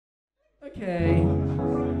Okay.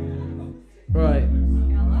 Right.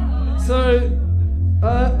 So,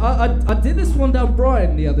 I did this one down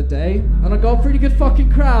Brighton the other day, and I got a pretty good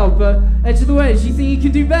fucking crowd, but edge of the wedge, you think you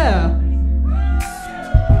can do better?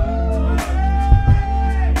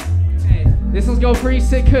 Hey, this one's got a pretty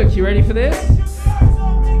sick hook, you ready for this?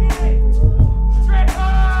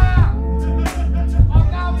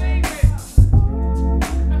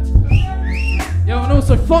 Yo, and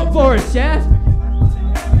also, fuck Boris, yeah?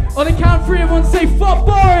 On the count of three, everyone say, fuck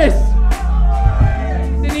Boris!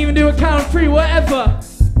 Didn't even do a count of three, whatever.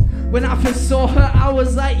 When I first saw her, I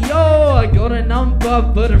was like, yo, I got a number,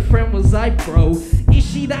 but her friend was like, bro,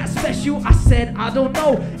 is she that special? I said, I don't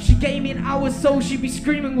know. She gave me an hour, so she'd be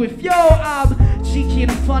screaming with, yo, I'm cheeky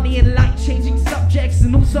and funny and like changing subjects,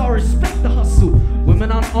 and also I respect the hustle.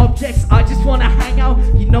 Women aren't objects, I just wanna hang out,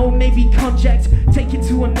 you know, maybe conject. Take it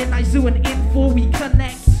to a midnight zoo and in 4 we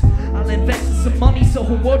connect. I'll invest in some money so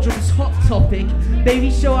her wardrobe's hot topic. Baby,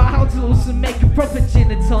 show her how to also make a proper gin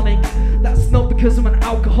and tonic. That's not because I'm an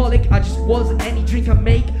alcoholic, I just wasn't any drink I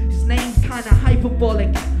make. His name's kinda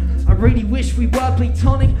hyperbolic. I really wish we were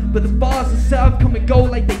platonic, but the bars are set up, come and go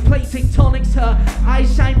like they play tectonics. Her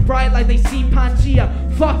eyes shine bright like they see Pangea.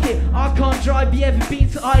 Fuck it, I can't drive, you ever been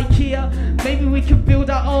to IKEA? Maybe we could build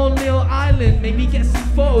our own little island. Maybe get some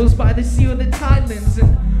photos by the sea or the Thailands.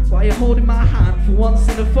 And while you're holding my hand for once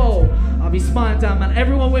in a fall, I'll be smiling down, man.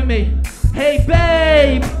 Everyone with me. Hey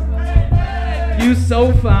babe, hey, babe. You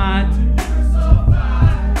so fine.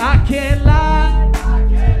 I can't lie,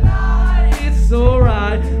 it's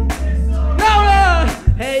alright. Louder!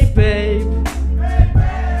 Hey babe,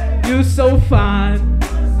 you so fine.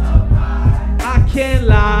 I can't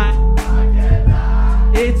lie,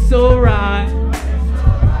 it's alright.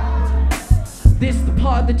 This the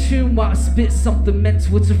part of the tune where I spit something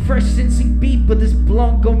mental. It's a fresh Sinsink beat, but this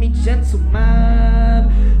blonde got me gentle, man.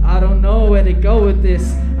 I don't know where to go with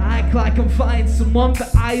this. I act like I'm finding someone,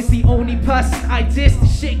 but I is the only person I diss. The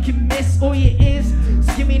shit can miss all your ears,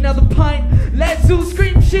 so give me another pint. Let's all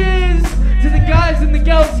scream cheers to the guys and the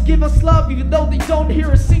girls who give us love. Even though they don't hear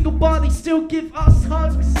a single bar, they still give us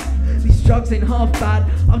hugs. These drugs ain't half bad.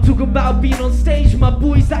 I'm talking about being on stage with my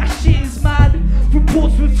boys, that shit is mad. From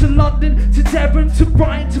Portsmouth to London, to Devon, to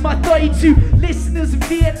Brighton, to my 32 listeners in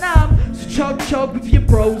Vietnam. So chug with your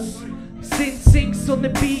bros. Sinks on the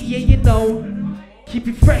beat, yeah you know. Keep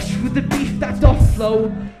it fresh with the beef that doth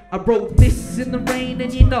flow. I wrote this in the rain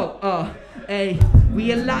and you know, hey,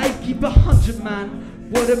 we alive, keep 100 man.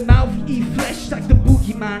 Word of mouth, eat flesh like the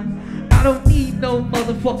boogeyman. I don't need no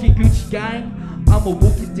motherfucking Gucci gang. I'm a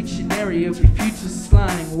walking dictionary of your future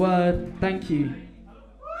slang. Word, thank you.